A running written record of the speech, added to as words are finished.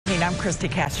I'm Christy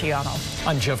Casciano.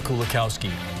 I'm Jeff Kulikowski.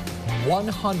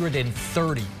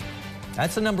 130.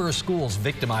 That's the number of schools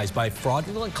victimized by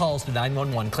fraudulent calls to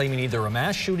 911 claiming either a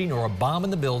mass shooting or a bomb in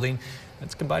the building.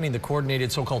 That's combining the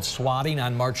coordinated so-called swatting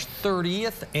on March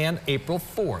 30th and April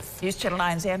 4th. News Channel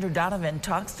 9's Andrew Donovan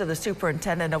talks to the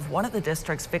superintendent of one of the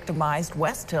districts victimized,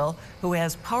 West Hill, who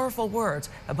has powerful words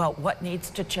about what needs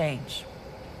to change.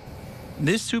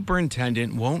 This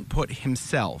superintendent won't put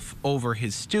himself over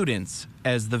his students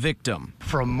as the victim.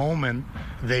 For a moment,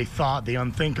 they thought the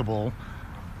unthinkable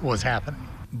was happening.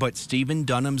 But Stephen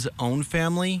Dunham's own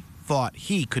family thought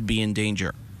he could be in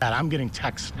danger. I'm getting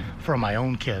texts from my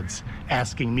own kids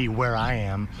asking me where I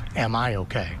am I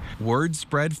okay? Word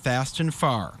spread fast and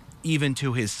far, even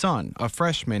to his son, a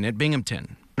freshman at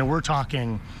Binghamton. And we're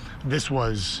talking, this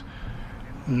was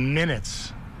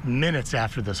minutes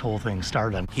after this whole thing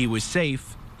started. He was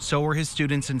safe, so were his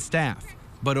students and staff.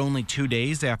 But only 2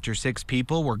 days after 6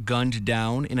 people were gunned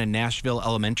down in a Nashville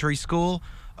elementary school,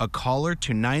 a caller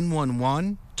to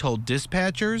 911 told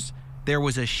dispatchers there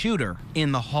was a shooter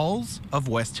in the halls of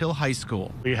West Hill High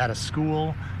School. We had a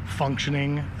school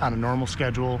functioning on a normal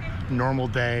schedule, normal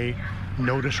day,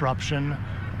 no disruption,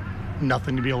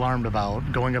 nothing to be alarmed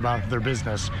about, going about their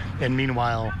business. And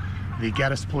meanwhile, the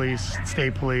Geddes Police,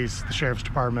 State Police, the Sheriff's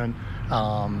Department,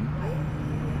 are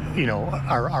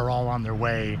all on their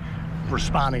way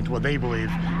responding to what they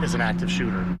believe is an active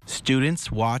shooter.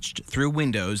 Students watched through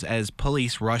windows as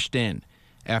police rushed in.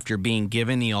 After being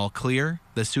given the all clear,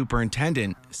 the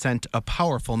superintendent sent a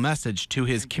powerful message to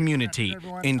his community,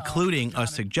 including a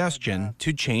suggestion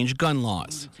to change gun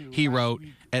laws. He wrote,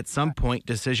 "At some point,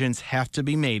 decisions have to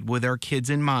be made with our kids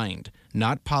in mind,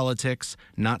 not politics,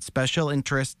 not special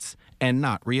interests, and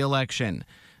not re-election.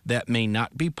 That may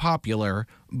not be popular,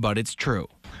 but it's true."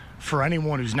 For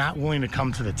anyone who's not willing to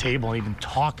come to the table and even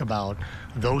talk about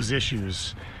those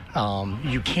issues,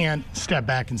 you can't step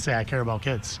back and say, I care about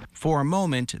kids. For a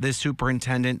moment, the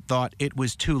superintendent thought it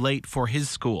was too late for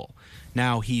his school.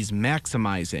 Now he's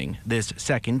maximizing this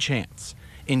second chance.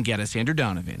 In Geddes, Andrew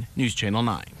Donovan, News Channel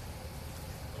 9.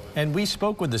 And we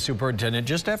spoke with the superintendent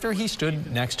just after he stood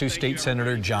next to State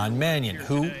Senator John Mannion,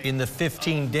 who, in the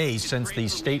 15 days since the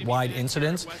statewide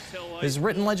incidents, has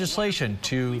written legislation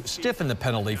to stiffen the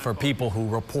penalty for people who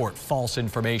report false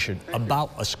information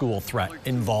about a school threat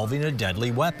involving a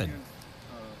deadly weapon.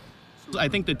 I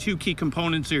think the two key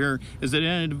components here is that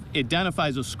it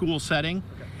identifies a school setting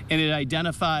and it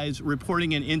identifies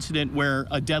reporting an incident where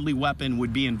a deadly weapon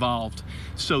would be involved.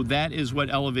 So that is what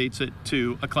elevates it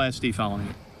to a Class D felony.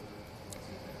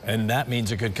 And that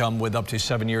means it could come with up to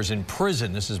 7 years in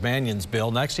prison. This is Mannion's bill.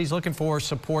 Next, he's looking for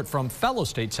support from fellow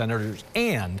state senators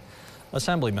and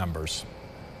assembly members.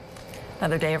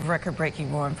 Another day of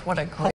record-breaking warmth. What a great